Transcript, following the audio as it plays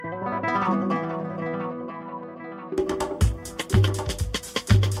Hello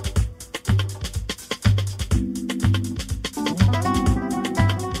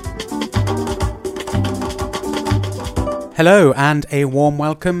and a warm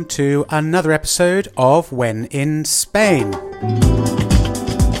welcome to another episode of When in Spain.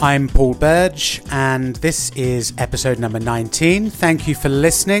 I'm Paul Burge and this is episode number 19. Thank you for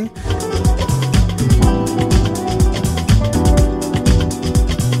listening.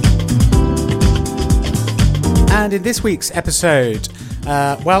 And in this week's episode,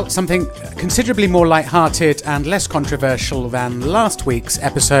 something considerably more light-hearted and less controversial than last week's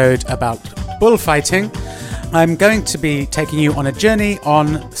episode about bullfighting. I'm going to be taking you on a journey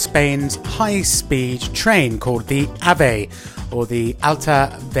on Spain's high-speed train called the AVE, or the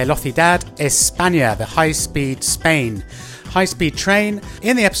Alta Velocidad España, the high-speed Spain high-speed train.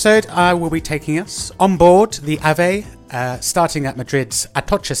 In the episode, I will be taking us on board the AVE, starting at Madrid's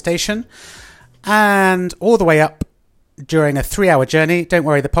Atocha station, and all the way up during a 3-hour journey. Don't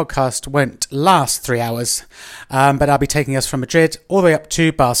worry, the podcast won't last 3 hours, but I'll be taking us from Madrid all the way up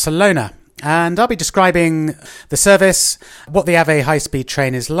to Barcelona. And I'll be describing the service, what the AVE high-speed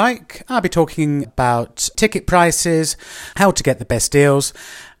train is like. I'll be talking about ticket prices, how to get the best deals,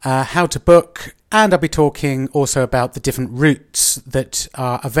 how to book, and I'll be talking also about the different routes that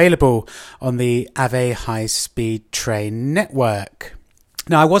are available on the AVE high-speed train network.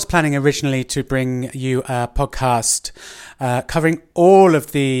 Now, I was planning originally to bring you a podcast covering all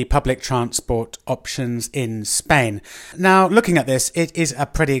of the public transport options in Spain. Now, looking at this, it is a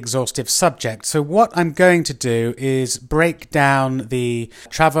pretty exhaustive subject. So what I'm going to do is break down the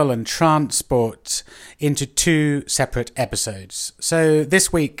travel and transport into 2 separate episodes. So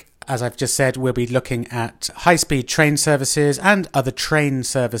this week, as I've just said, we'll be looking at high-speed train services and other train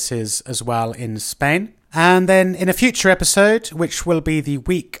services as well in Spain. And then in a future episode, which will be the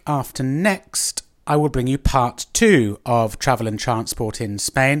week after next, I will bring you part 2 of travel and transport in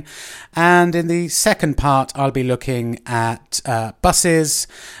Spain. And in the second part, I'll be looking at buses,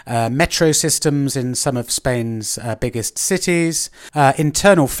 metro systems in some of Spain's biggest cities,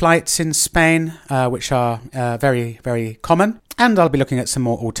 internal flights in Spain, which are very, very common. And I'll be looking at some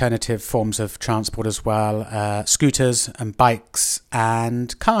more alternative forms of transport as well, scooters and bikes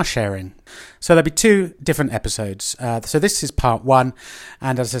and car sharing. So there'll be 2 different episodes. So this is part 1.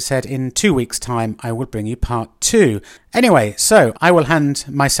 And as I said, in 2 weeks' time, I will bring you part 2. Anyway, so I will hand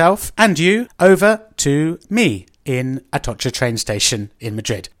myself and you over to me in Atocha train station in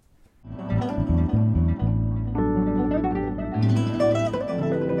Madrid.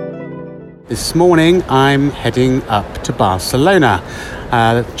 This morning, I'm heading up to Barcelona.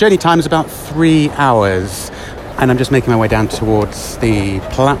 The journey time is about 3 hours, and I'm just making my way down towards the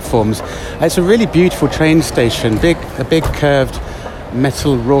platforms. It's a really beautiful train station, a big curved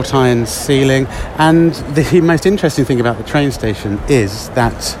metal wrought iron ceiling, and the most interesting thing about the train station is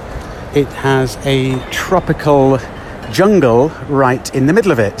that it has a tropical jungle right in the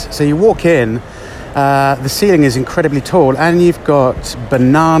middle of it. So you walk in, the ceiling is incredibly tall, and you've got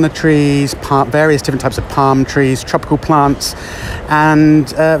banana trees, various different types of palm trees, tropical plants, and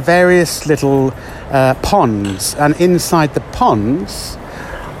various little ponds. And inside the ponds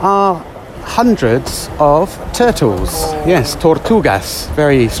are hundreds of turtles. Yes, tortugas.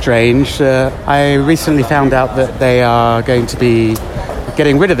 Very strange. I recently found out that they are going to be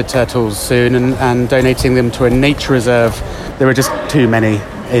getting rid of the turtles soon and donating them to a nature reserve. There are just too many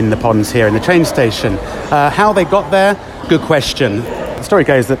in the ponds here in the train station. How they got there? Good question. The story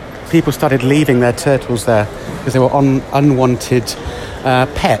goes that people started leaving their turtles there because they were unwanted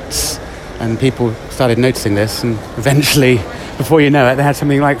pets, and people started noticing this, and eventually, before you know it, they had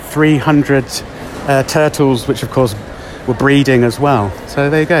something like 300 turtles, which of course were breeding as well. So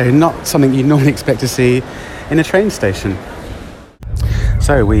there you go, not something you normally expect to see in a train station.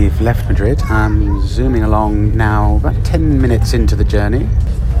 So we've left Madrid. I'm zooming along now, about 10 minutes into the journey.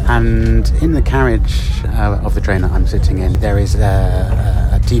 And in the carriage of the train that I'm sitting in, there is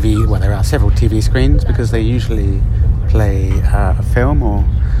a TV. Well, there are several TV screens because they usually play a film or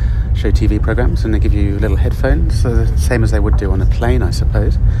show TV programs, and they give you little headphones, so the same as they would do on a plane, I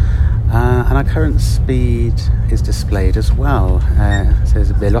suppose. And our current speed is displayed as well. It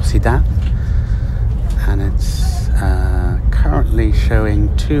says Velocidad, and it's currently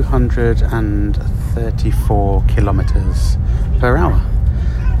showing 234 kilometers per hour.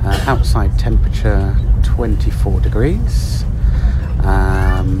 Outside temperature 24 degrees,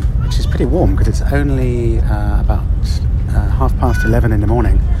 which is pretty warm because it's only about 11:30 in the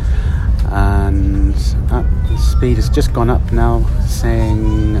morning, and that speed has just gone up now,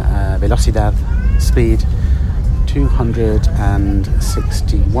 saying Velocidad speed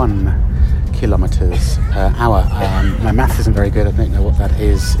 261 kilometers per hour. My math isn't very good. I don't know what that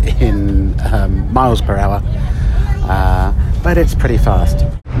is in miles per hour, but it's pretty fast.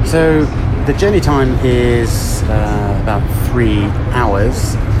 So the journey time is about 3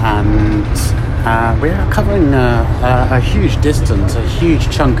 hours, and we are covering a huge distance, a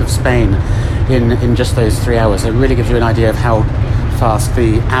huge chunk of Spain in just those 3 hours. It really gives you an idea of how fast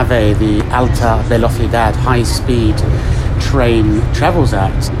the AVE, the Alta Velocidad, high-speed train travels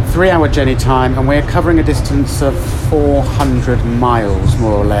at. 3 hour journey time, and we're covering a distance of 400 miles,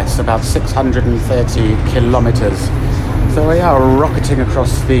 more or less, about 630 kilometers. So we are rocketing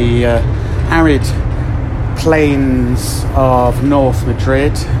across the arid plains of North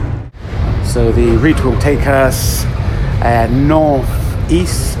Madrid. So the route will take us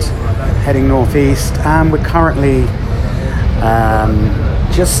northeast, heading northeast, and we're currently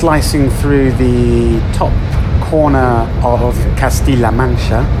just slicing through the top corner of Castilla-La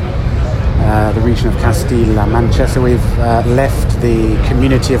Mancha, the region of Castilla-La Mancha. So we've left the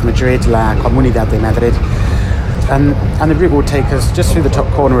community of Madrid, La Comunidad de Madrid, and the route will take us just through the top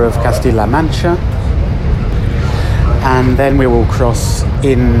corner of Castilla-La Mancha, and then we will cross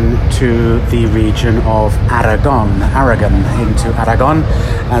into the region of Aragon into Aragon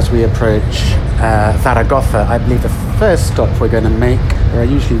as we approach Zaragoza. I believe the first stop we're going to make. There are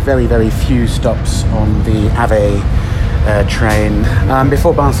usually very, very few stops on the AVE train.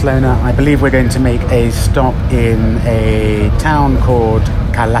 Before Barcelona, I believe we're going to make a stop in a town called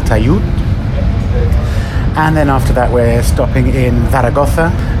Calatayud. And then after that, we're stopping in Zaragoza.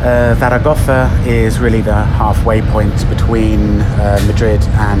 Zaragoza is really the halfway point between Madrid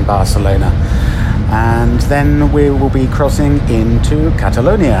and Barcelona. And then we will be crossing into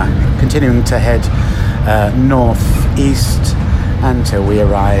Catalonia, continuing to head northeast until we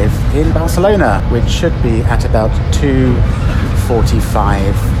arrive in Barcelona, which should be at about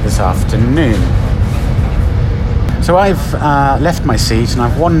 2:45 this afternoon. So I've left my seat and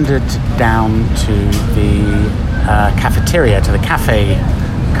I've wandered down to the cafeteria, to the cafe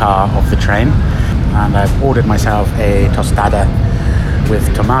car of the train, and I've ordered myself a tostada with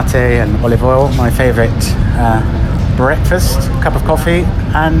tomate and olive oil, my favourite breakfast, cup of coffee,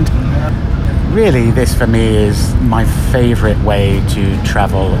 and really this for me is my favourite way to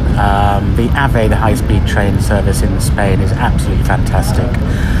travel. The AVE, the high-speed train service in Spain, is absolutely fantastic.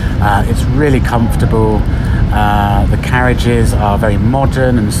 It's really comfortable. The carriages are very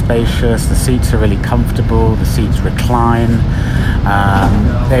modern and spacious. The seats are really comfortable. The seats recline.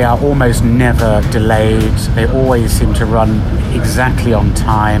 They are almost never delayed. They always seem to run exactly on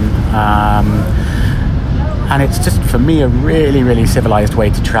time. And it's just, for me, a really, really civilized way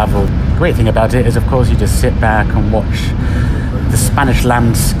to travel. The great thing about it is, of course, you just sit back and watch the Spanish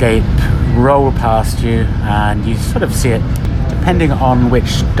landscape roll past you, and you sort of see it depending on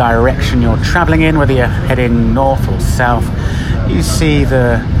which direction you're traveling in, whether you're heading north or south. You see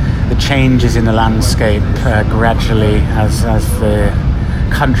the changes in the landscape gradually as the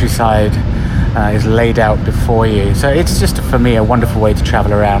countryside is laid out before you. So it's just, for me, a wonderful way to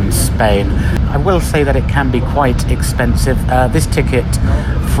travel around Spain. I will say that it can be quite expensive. This ticket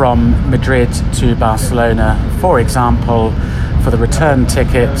from Madrid to Barcelona, for example, for the return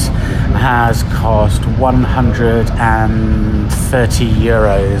ticket, has cost 130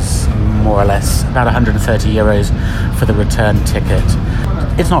 euros, more or less, about 130 euros for the return ticket.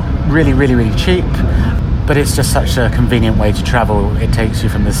 It's not really, really, really cheap, but it's just such a convenient way to travel. It takes you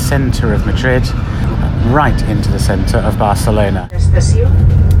from the centre of Madrid right into the centre of Barcelona. Estació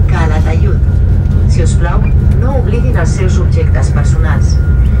Calatayud. Si us plau, no oblidin els seus objectes personals.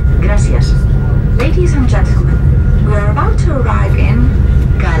 Gràcies. Ladies and gentlemen, we are about to arrive in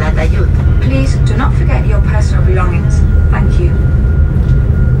Calatayud. Please do not forget your personal belongings. Thank you.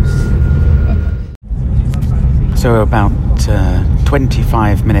 So about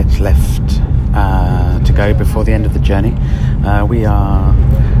 25 minutes left to go before the end of the journey. We are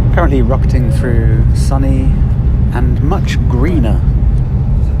currently rocketing through sunny and much greener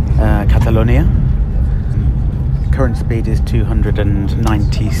Catalonia. Current speed is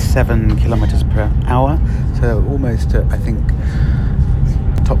 297 kilometers per hour, so almost at, I think,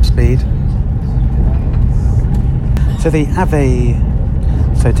 top speed. So the AVE,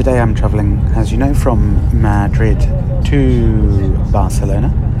 so today I'm travelling, as you know, from Madrid to Barcelona,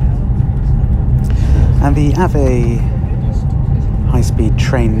 and the AVE high-speed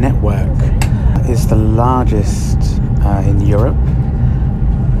train network is the largest in Europe.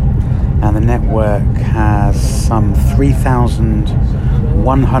 And the network has some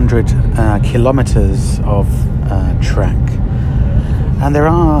 3,100 kilometers of track. And there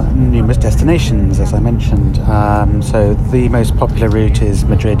are numerous destinations, as I mentioned. So the most popular route is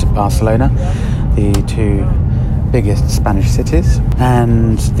Madrid-Barcelona, the two biggest Spanish cities,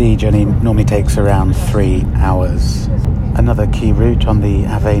 and the journey normally takes around 3 hours. Another key route on the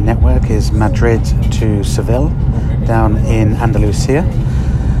AVE network is Madrid to Seville, down in Andalusia,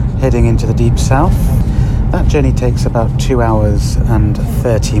 heading into the deep south. That journey takes about 2 hours and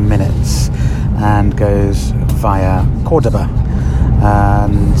 30 minutes and goes via Cordoba.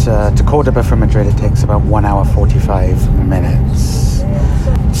 And to Cordoba from Madrid it takes about 1 hour 45 minutes.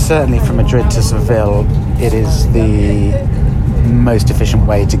 Certainly from Madrid to Seville it is the most efficient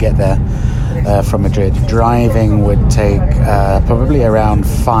way to get there from Madrid. Driving would take probably around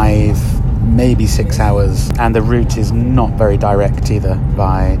 5, maybe 6 hours, and the route is not very direct either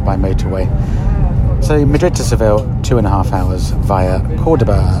by motorway. So Madrid to Seville, 2.5 hours via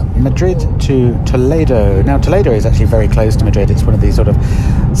Cordoba. Madrid to Toledo. Now Toledo is actually very close to Madrid. It's one of these sort of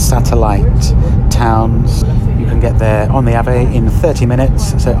satellite towns. You can get there on the AVE in 30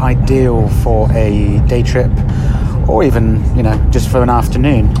 minutes, so ideal for a day trip or even, just for an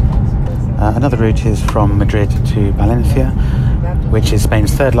afternoon. Another route is from Madrid to Valencia, which is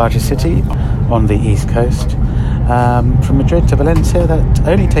Spain's third largest city on the east coast. From Madrid to Valencia, that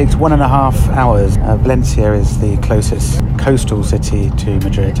only takes 1.5 hours. Valencia is the closest coastal city to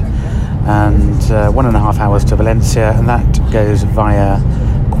Madrid, and 1.5 hours to Valencia, and that goes via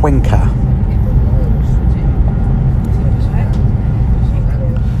Cuenca.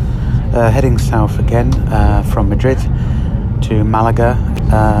 Heading south again from Madrid to Malaga,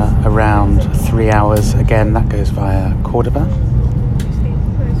 around 3 hours. Again, that goes via Cordoba.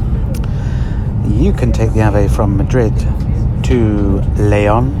 You can take the AVE from Madrid to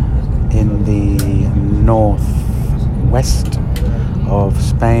Leon in the northwest of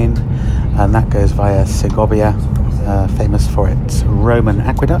Spain, and that goes via Segovia, famous for its Roman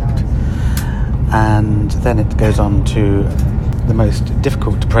aqueduct, and then it goes on to the most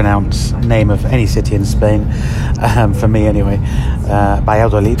difficult to pronounce name of any city in Spain, for me anyway,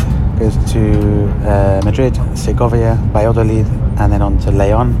 Valladolid. Goes to Madrid, Segovia, Valladolid, and then on to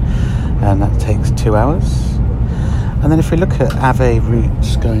Leon, and that takes 2 hours. And then if we look at AVE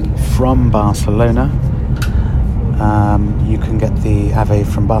routes going from Barcelona, you can get the AVE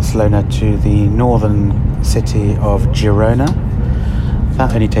from Barcelona to the northern city of Girona.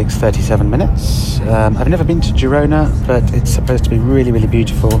 That only takes 37 minutes. I've never been to Girona, but it's supposed to be really, really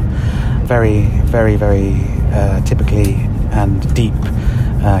beautiful. Very, very, very typically and deep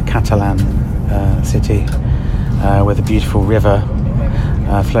Catalan city with a beautiful river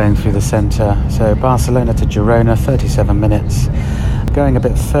flowing through the centre. So Barcelona to Girona, 37 minutes. Going a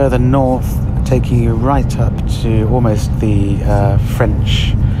bit further north, taking you right up to almost the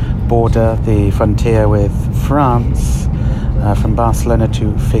French border, the frontier with France. From Barcelona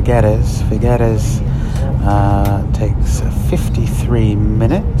to Figueres. Figueres takes 53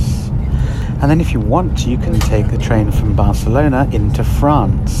 minutes. And then if you want, you can take the train from Barcelona into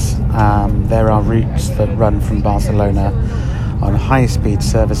France. There are routes that run from Barcelona on high-speed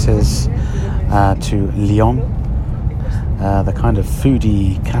services to Lyon, the kind of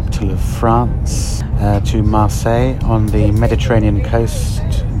foodie capital of France, to Marseille on the Mediterranean coast,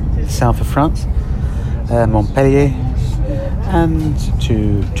 south of France, Montpellier, and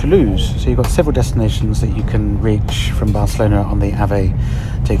to Toulouse. So you've got several destinations that you can reach from Barcelona on the AVE,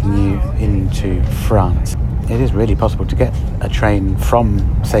 taking you into France. It is really possible to get a train from,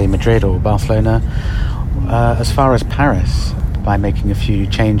 say, Madrid or Barcelona as far as Paris by making a few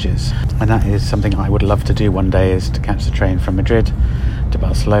changes. And that is something I would love to do one day, is to catch the train from Madrid to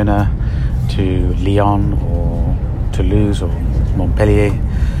Barcelona, to Lyon or Toulouse or Montpellier,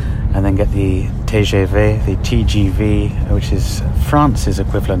 and then get the TGV, the TGV, which is France's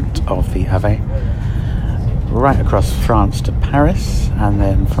equivalent of the AVE, right across France to Paris, and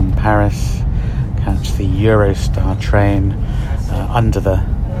then from Paris catch the Eurostar train under the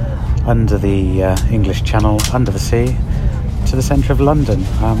English Channel, under the sea, to the centre of London.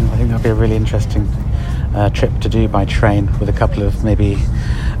 I think that'd be a really interesting trip to do by train, with a couple of maybe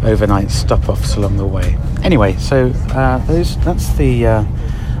overnight stop-offs along the way. Anyway, so that's the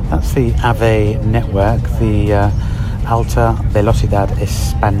AVE network, the Alta Velocidad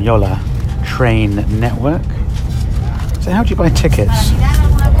Española train network. So how do you buy tickets?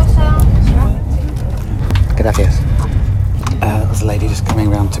 Gracias. There's a lady just coming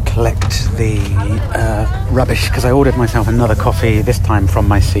around to collect the rubbish, because I ordered myself another coffee, this time from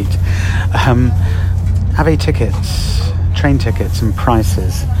my seat. AVE tickets, train tickets and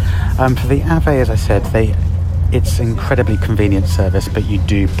prices. For the AVE, as I said, it's incredibly convenient service, but you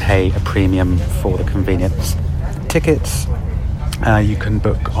do pay a premium for the convenience. Tickets You can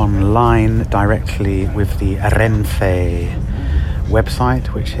book online directly with the Renfe website,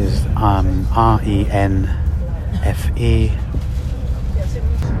 which is RENFE,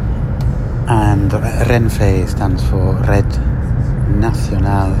 and Renfe stands for Red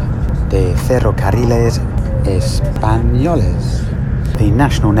Nacional de Ferrocarriles Españoles, the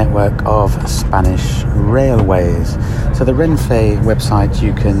national network of Spanish railways. So the Renfe website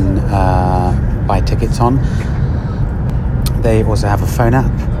you can buy tickets on. They also have a phone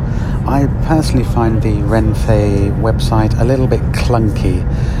app. I personally find the Renfe website a little bit clunky.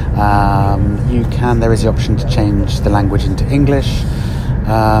 There is the option to change the language into English,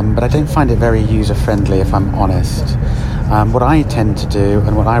 but I don't find it very user-friendly, if I'm honest. What I tend to do,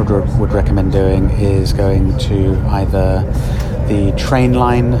 and what I would recommend doing, is going to either the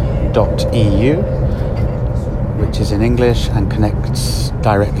trainline.eu, which is in English and connects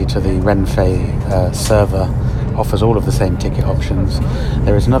directly to the Renfe server, offers all of the same ticket options.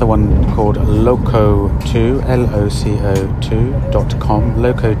 There is another one called Loco2, LOCO2.com,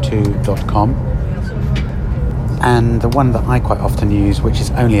 Loco2.com. And the one that I quite often use, which is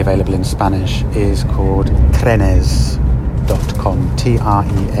only available in Spanish, is called Trenes.com,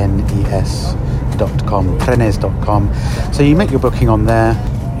 Trenes.com, Trenes.com. So you make your booking on there,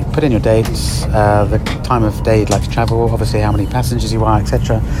 you put in your dates, the time of day you'd like to travel, obviously how many passengers you are,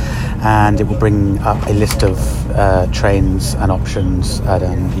 etc. And it will bring up a list of trains and options.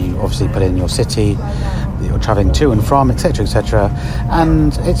 And you obviously put in your city that you're travelling to and from, etc., etc.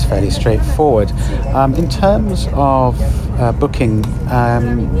 And it's fairly straightforward. In terms of booking,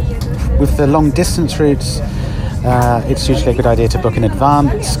 with the long distance routes, it's usually a good idea to book in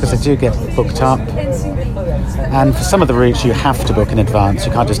advance because they do get booked up. And for some of the routes you have to book in advance.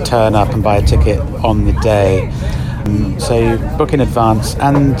 You can't just turn up and buy a ticket on the day. So you book in advance,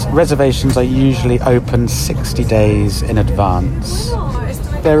 and reservations are usually open 60 days in advance.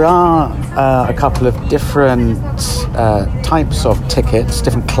 There are a couple of different types of tickets,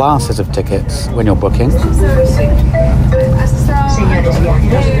 different classes of tickets when you're booking.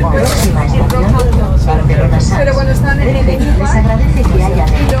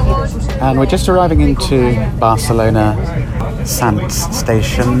 And we're just arriving into Barcelona Sants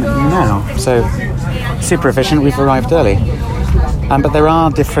station now. So super efficient, we've arrived early. But there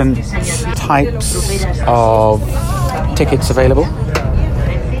are different types of tickets available.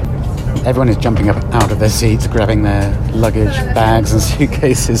 Everyone is jumping up out of their seats, grabbing their luggage, bags and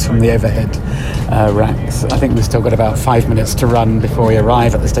suitcases from the overhead racks. I think we've still got about 5 minutes to run before we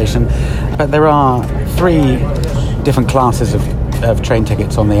arrive at the station. But there are 3 different classes of train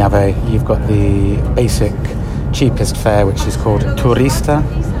tickets on the AVE. You've got the basic, cheapest fare, which is called Turista,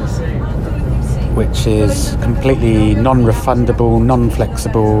 which is completely non-refundable,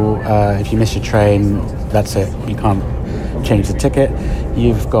 non-flexible. If you miss your train, that's it. You can't change the ticket.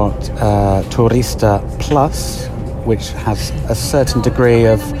 You've got Turista Plus, which has a certain degree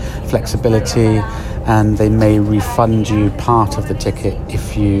of flexibility, and they may refund you part of the ticket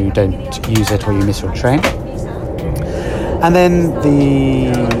if you don't use it or you miss your train. And then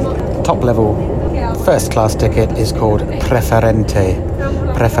the top level first class ticket is called Preferente.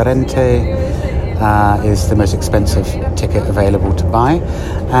 Preferente is the most expensive ticket available to buy,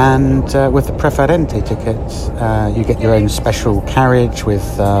 and with the Preferente tickets you get your own special carriage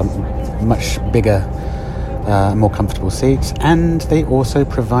with much bigger, more comfortable seats, and they also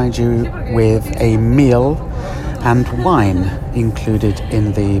provide you with a meal and wine included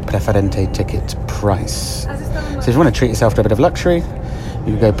in the Preferente ticket price. So if you want to treat yourself to a bit of luxury,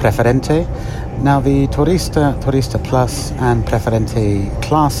 you go Preferente. Now the Turista Plus and Preferente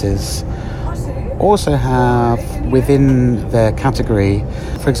classes also have within their category,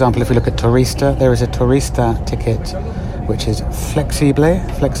 for example, if we look at Turista, there is a Turista ticket which is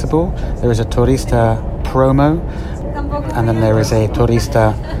flexible. There is a Turista Promo, and then there is a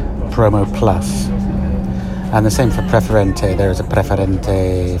Turista Promo Plus. And the same for Preferente. There is a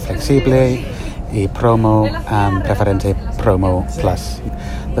Preferente Flexible, a Promo, and Preferente Promo Plus.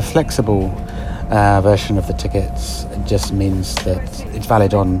 The flexible version of the tickets just means that it's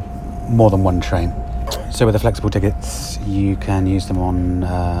valid on more than one train. So with the flexible tickets, you can use them on,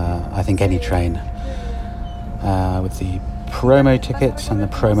 I think, any train. With the promo tickets and the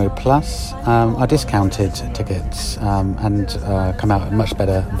promo plus are discounted tickets and come out at much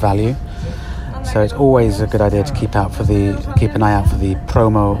better value. So it's always a good idea to keep an eye out for the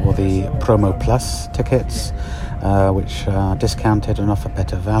promo or the promo plus tickets, which are discounted and offer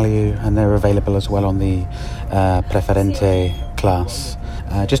better value, and they're available as well on the Preferente class.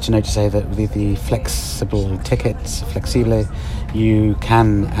 Just to note to say that with the flexible tickets, Flexible, you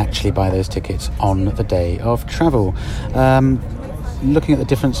can actually buy those tickets on the day of travel. looking at the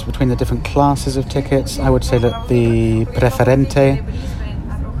difference between the different classes of tickets, I would say that the Preferente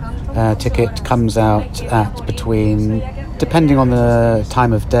ticket comes out at between, depending on the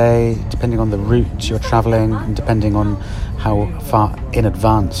time of day, depending on the route you're travelling, and depending on how far in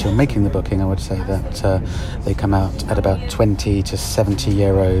advance you're making the booking, I would say that they come out at about 20 to 70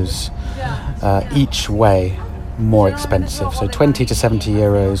 euros each way more expensive. So 20 to 70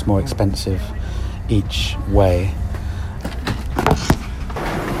 euros more expensive each way.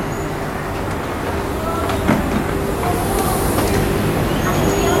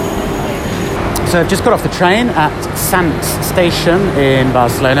 So I've just got off the train at Sants station in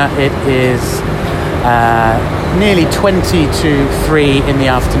Barcelona. It is nearly 20 to 3 in the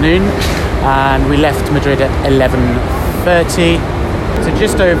afternoon, and we left Madrid at 11:30. So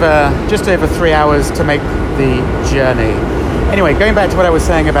just over 3 hours to make the journey. Anyway, going back to what I was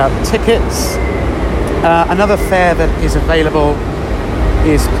saying about tickets, another fare that is available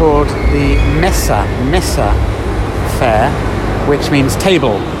is called the Mesa fare, which means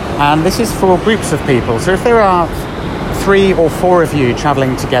table. And this is for groups of people. So if there are 3 or 4 of you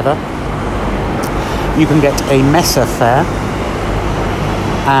travelling together, you can get a Mesa fare,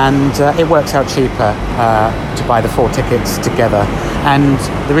 and it works out cheaper to buy the 4 tickets together. And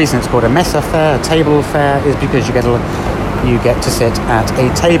the reason it's called a Mesa fare, a table fare, is because you get to sit at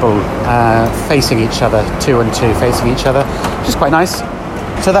a table facing each other, 2 and 2 facing each other, which is quite nice.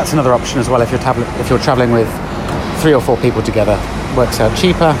 So that's another option as well if you're travelling with 3 or 4 people together. Works out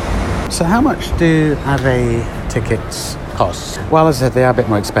cheaper. So how much do AVE tickets cost? Well, as I said, they are a bit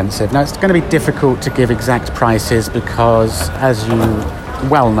more expensive. Now, it's going to be difficult to give exact prices because, as you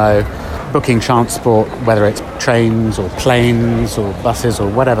well know, booking transport, whether it's trains or planes or buses or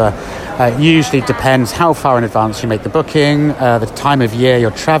whatever, usually depends how far in advance you make the booking, the time of year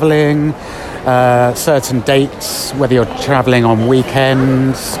you're travelling, certain dates, whether you're travelling on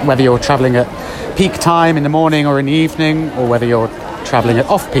weekends, whether you're travelling at peak time in the morning or in the evening, or whether you're travelling at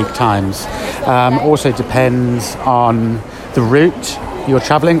off-peak times. Also depends on the route you're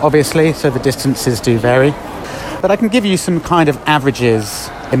travelling, obviously, so the distances do vary. But I can give you some kind of averages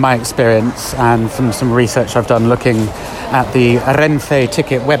in my experience and from some research I've done looking at the Renfe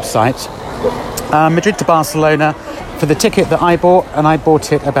ticket website. Madrid to Barcelona, for the ticket that I bought, and I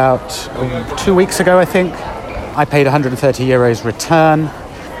bought it about 2 weeks ago, I think, I paid 130 euros return,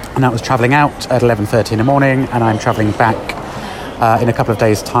 and that was travelling out at 11:30 in the morning, and I'm travelling back in a couple of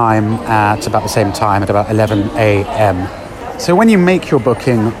days' time at about the same time, at about 11 a.m. So when you make your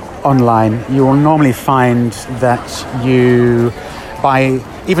booking online, you will normally find that you buy,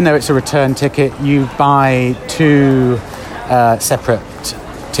 even though it's a return ticket, you buy 2 separate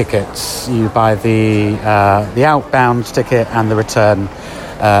tickets. You buy the outbound ticket and the return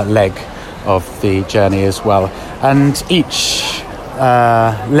leg of the journey as well. And each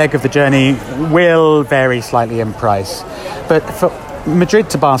leg of the journey will vary slightly in price. But for Madrid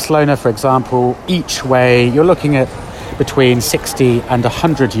to Barcelona, for example, each way you're looking at between 60 and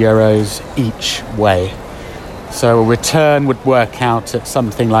 100 euros each way. So a return would work out at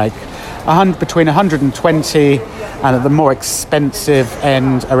something like between 120 and at the more expensive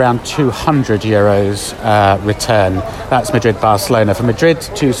end around 200 euros return. That's Madrid-Barcelona. From Madrid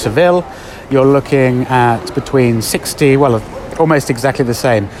to Seville, you're looking at between 60, well, almost exactly the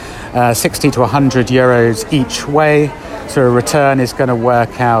same, 60 to 100 euros each way. So a return is going to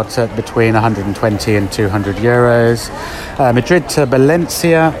work out at between 120 and 200 euros. Madrid to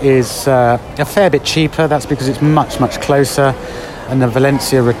Valencia is a fair bit cheaper. That's because it's much, much closer. And the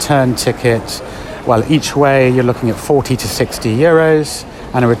Valencia return ticket, well, each way you're looking at 40 to 60 euros.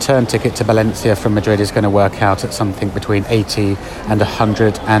 And a return ticket to Valencia from Madrid is going to work out at something between 80 and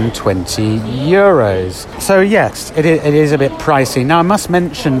 120 euros. So yes, it is a bit pricey. Now I must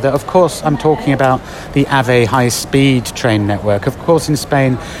mention that, of course, I'm talking about the AVE high-speed train network. Of course, in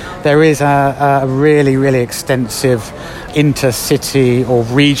Spain, there is a really, really extensive intercity or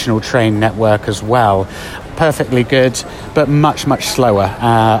regional train network as well. Perfectly good, but much, much slower.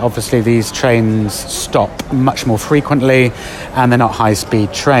 Obviously, these trains stop much more frequently, and they're not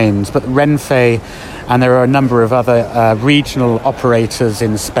high-speed trains. But Renfe, and there are a number of other regional operators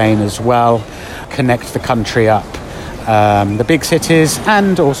in Spain as well, connect the country up. The big cities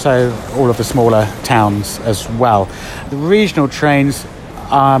and also all of the smaller towns as well. The regional trains,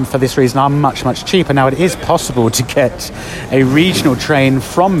 for this reason, are much, much cheaper. Now, it is possible to get a regional train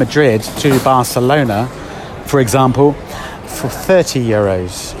from Madrid to Barcelona, for example, for 30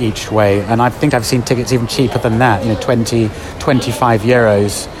 euros each way. And I think I've seen tickets even cheaper than that, 20, 25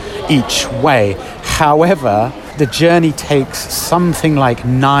 euros each way. However, the journey takes something like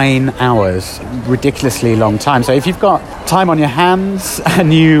 9 hours, ridiculously long time. So if you've got time on your hands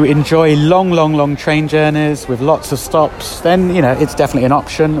and you enjoy long train journeys with lots of stops, then, it's definitely an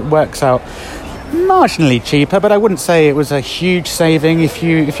option. It works out marginally cheaper, but I wouldn't say it was a huge saving. If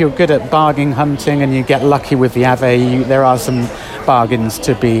you're good at bargain hunting and you get lucky with the AVE, there are some bargains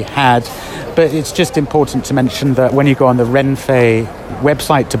to be had. But it's just important to mention that when you go on the Renfe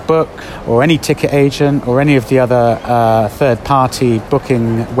website to book, or any ticket agent, or any of the other third-party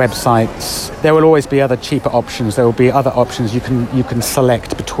booking websites, there will always be other cheaper options. There will be other options you can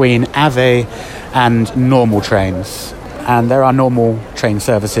select between AVE and normal trains. And there are normal train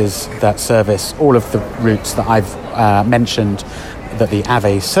services that service all of the routes that I've mentioned that the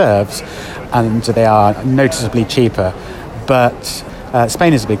AVE serves, and they are noticeably cheaper. But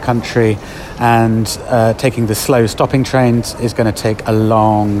Spain is a big country, and taking the slow stopping trains is going to take a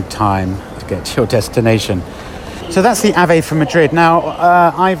long time to get to your destination. So that's the AVE from Madrid. Now,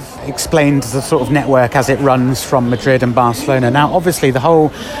 I've explained the sort of network as it runs from Madrid and Barcelona. Now, obviously, the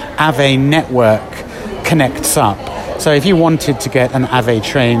whole AVE network connects up. So if you wanted to get an AVE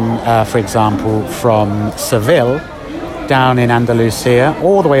train, for example, from Seville down in Andalusia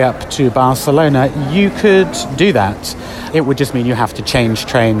all the way up to Barcelona, you could do that. It would just mean you have to change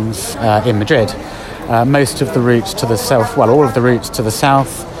trains in Madrid. Most of the routes to the south, all of the routes to the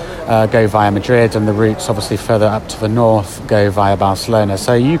south go via Madrid, and the routes obviously further up to the north go via Barcelona.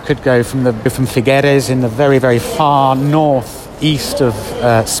 So you could go from Figueres in the very, very far northeast of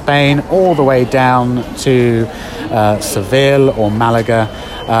Spain all the way down to Seville or Malaga.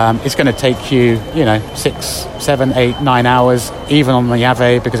 It's going to take you, 6, 7, 8, 9 hours, even on the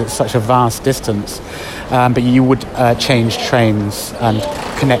AVE, because it's such a vast distance. But you would change trains and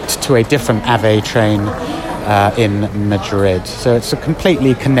connect to a different AVE train in Madrid. So it's a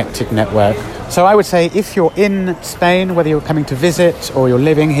completely connected network. So I would say if you're in Spain, whether you're coming to visit or you're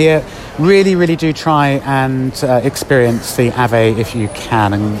living here, really, really do try and experience the AVE if you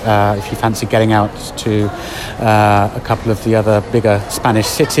can. And if you fancy getting out to a couple of the other bigger Spanish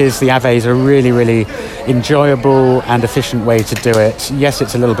cities, the AVE is a really, really enjoyable and efficient way to do it. Yes,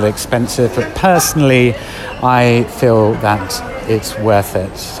 it's a little bit expensive, but personally, I feel that it's worth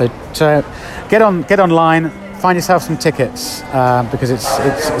it. So get online. Find yourself some tickets because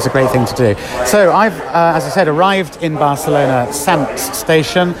it's a great thing to do. So I've, as I said, arrived in Barcelona Sants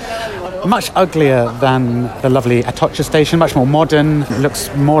station. Much uglier than the lovely Atocha station, much more modern. It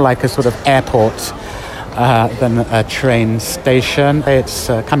looks more like a sort of airport than a train station. It's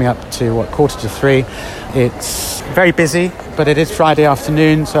coming up to 2:45. It's very busy, but it is Friday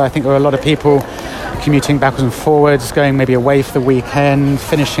afternoon, so I think there are a lot of people commuting backwards and forwards, going maybe away for the weekend,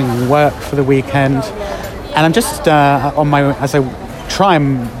 finishing work for the weekend. And I'm just as I try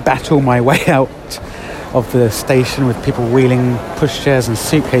and battle my way out of the station with people wheeling pushchairs and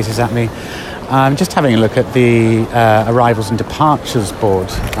suitcases at me, I'm just having a look at the arrivals and departures board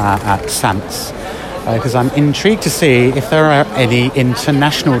at Sants, because I'm intrigued to see if there are any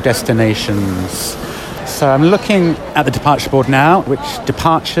international destinations. So I'm looking at the departure board now,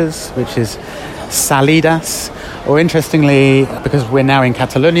 which is Salidas. Or interestingly, because we're now in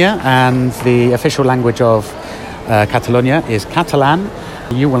Catalonia and the official language of Catalonia is Catalan,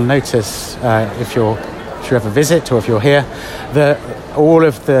 you will notice if you ever visit or if you're here that all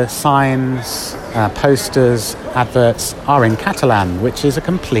of the signs, posters, adverts are in Catalan, which is a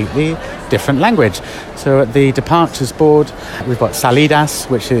completely different language. So at the departures board, we've got Salidas,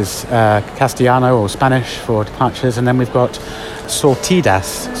 which is Castellano or Spanish for departures, and then we've got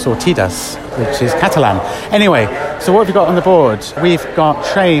Sortidas, which is Catalan. Anyway, so what have we got on the board? We've got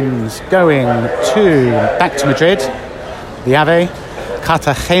trains going back to Madrid, the AVE,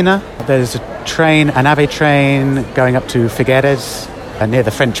 Cartagena. There's an AVE train going up to Figueres, near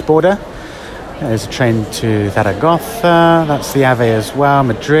the French border. There's a train to Zaragoza, that's the AVE as well.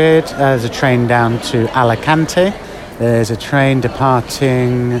 Madrid, there's a train down to Alicante. There's a train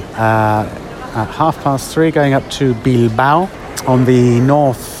departing at 3:30 going up to Bilbao on the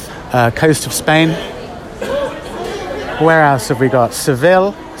north coast of Spain. Where else have we got?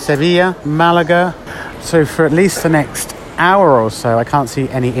 Seville, Malaga. So for at least the next hour or so, I can't see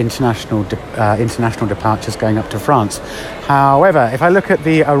any international departures going up to France. However, if I look at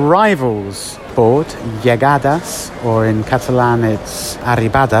the arrivals board, llegadas, or in Catalan it's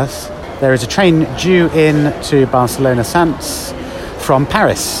arribadas, there is a train due in to Barcelona Sants from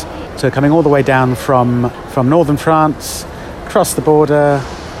Paris. So coming all the way down from northern France, across the border,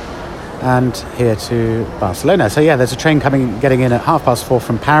 and here to Barcelona. So yeah, there's a train getting in at 4:30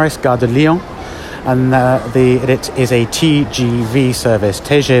 from Paris, Gare de Lyon, and it is a TGV service,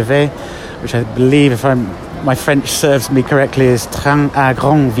 TGV, which I believe, if I'm my French serves me correctly, is train à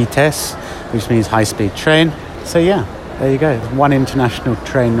grande vitesse, which means high-speed train. So yeah, there you go. One international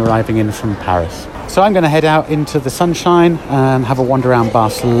train arriving in from Paris. So I'm going to head out into the sunshine and have a wander around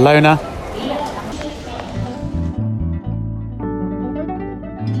Barcelona.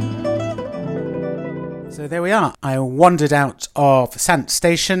 So there we are. I wandered out of Sant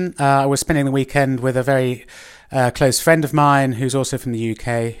Station. I was spending the weekend with a very close friend of mine who's also from the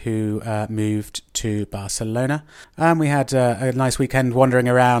UK who moved to Barcelona. We had a nice weekend wandering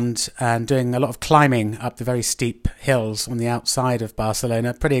around and doing a lot of climbing up the very steep hills on the outside of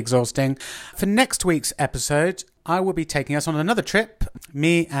Barcelona. Pretty exhausting. For next week's episode, I will be taking us on another trip.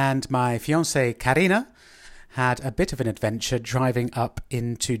 Me and my fiancée Karina had a bit of an adventure driving up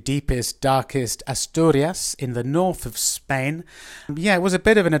into deepest, darkest Asturias in the north of Spain. Yeah, it was a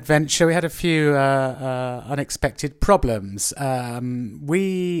bit of an adventure. We had a few unexpected problems.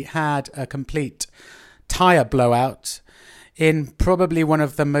 We had a complete tyre blowout in probably one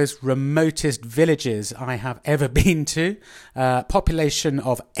of the most remotest villages I have ever been to. Population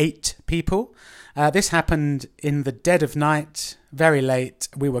of 8 people. This happened in the dead of night, very late.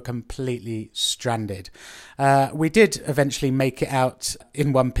 We were completely stranded. We did eventually make it out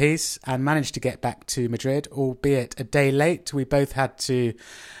in one piece and managed to get back to Madrid, albeit a day late. We both had to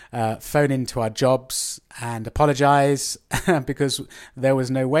phone into our jobs and apologise because there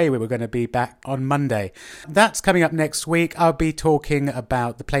was no way we were going to be back on Monday. That's coming up next week. I'll be talking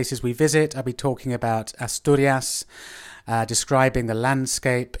about the places we visit. I'll be talking about Asturias, describing the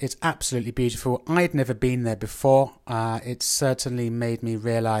landscape. It's absolutely beautiful. I'd never been there before. It certainly made me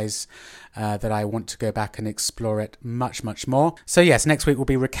realise that I want to go back and explore it much, much more. So yes, next week we'll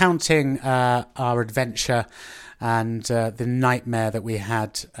be recounting our adventure and the nightmare that we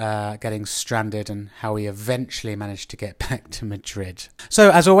had getting stranded and how we eventually managed to get back to Madrid.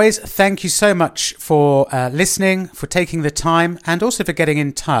 So as always, thank you so much for listening, for taking the time, and also for getting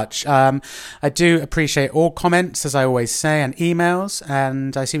in touch. I do appreciate all comments, as I always say, and emails,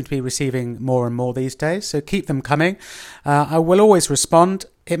 and I seem to be receiving more and more these days, so keep them coming. I will always respond.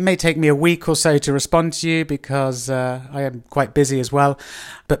 It may take me a week or so to respond to you because I am quite busy as well.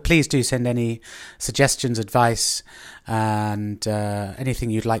 But please do send any suggestions, advice, and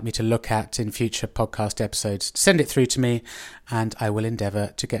anything you'd like me to look at in future podcast episodes. Send it through to me and I will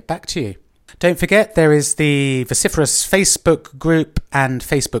endeavour to get back to you. Don't forget, there is the Vociferous Facebook group and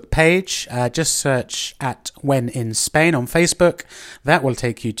Facebook page. Just search at When in Spain on Facebook. That will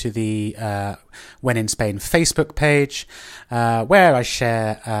take you to the When in Spain Facebook page, where I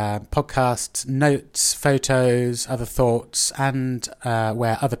share podcasts, notes, photos, other thoughts, and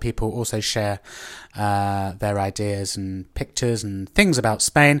where other people also share their ideas and pictures and things about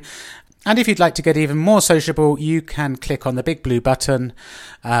Spain. And if you'd like to get even more sociable, you can click on the big blue button,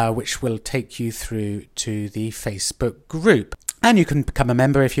 which will take you through to the Facebook group. And you can become a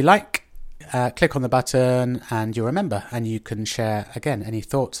member if you like. Click on the button and you're a member, and you can share, again, any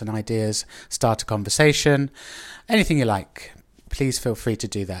thoughts and ideas, start a conversation, anything you like. Please feel free to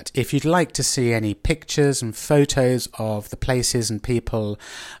do that. If you'd like to see any pictures and photos of the places and people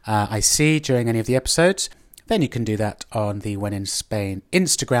I see during any of the episodes, then you can do that on the When in Spain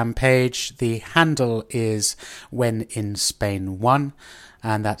Instagram page. The handle is When in Spain 1,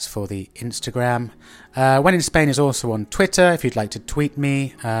 and that's for the Instagram. When in Spain is also on Twitter. If you'd like to tweet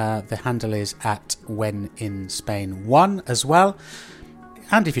me, the handle is at When in Spain 1 as well.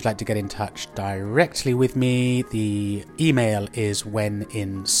 And if you'd like to get in touch directly with me, the email is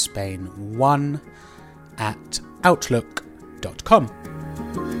wheninSpain1@outlook.com.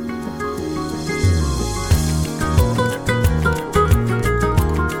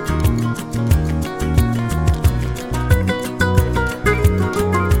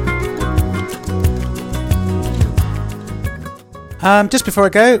 Just before I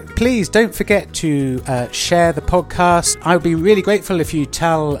go, please don't forget to share the podcast. I would be really grateful if you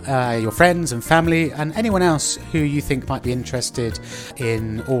tell your friends and family and anyone else who you think might be interested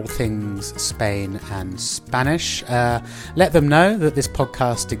in all things Spain and Spanish. Let them know that this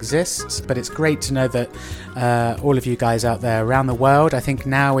podcast exists, but it's great to know that all of you guys out there around the world, I think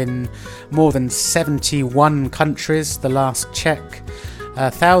now in more than 71 countries, the last check,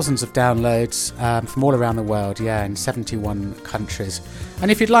 thousands of downloads from all around the world, in 71 countries.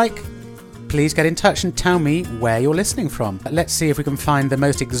 And if you'd like, please get in touch and tell me where you're listening from. Let's see if we can find the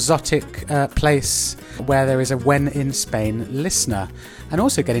most exotic place where there is a When in Spain listener. And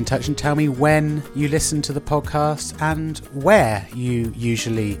also get in touch and tell me when you listen to the podcast and where you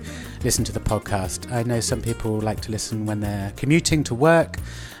usually listen to the podcast. I know some people like to listen when they're commuting to work,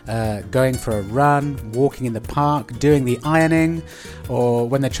 going for a run, walking in the park, doing the ironing, or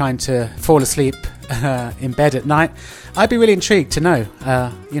when they're trying to fall asleep in bed at night, I'd be really intrigued to know,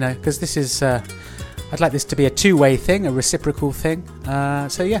 because this is, I'd like this to be a two-way thing, a reciprocal thing.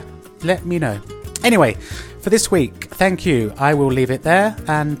 So yeah, let me know. Anyway, for this week, thank you. I will leave it there.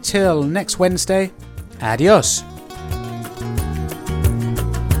 Until next Wednesday, adios.